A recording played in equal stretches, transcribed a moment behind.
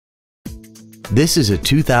This is a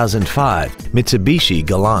 2005 Mitsubishi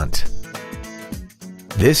Galant.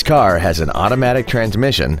 This car has an automatic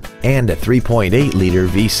transmission and a 3.8-liter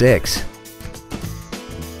V6.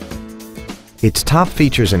 Its top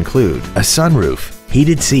features include a sunroof,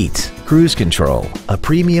 heated seats, cruise control, a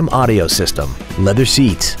premium audio system, leather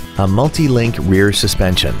seats, a multi-link rear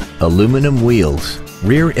suspension, aluminum wheels,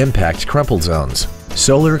 rear impact crumple zones,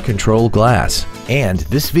 solar control glass, and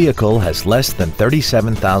this vehicle has less than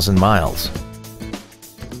 37,000 miles.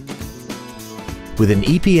 With an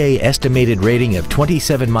EPA estimated rating of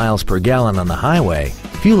 27 miles per gallon on the highway,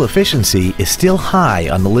 fuel efficiency is still high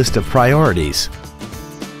on the list of priorities.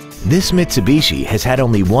 This Mitsubishi has had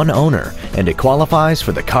only one owner and it qualifies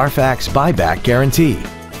for the Carfax buyback guarantee.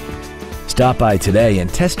 Stop by today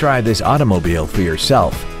and test drive this automobile for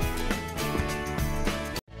yourself.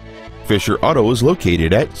 Fisher Auto is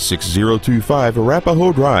located at 6025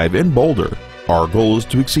 Arapahoe Drive in Boulder. Our goal is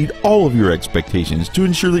to exceed all of your expectations to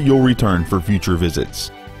ensure that you'll return for future visits.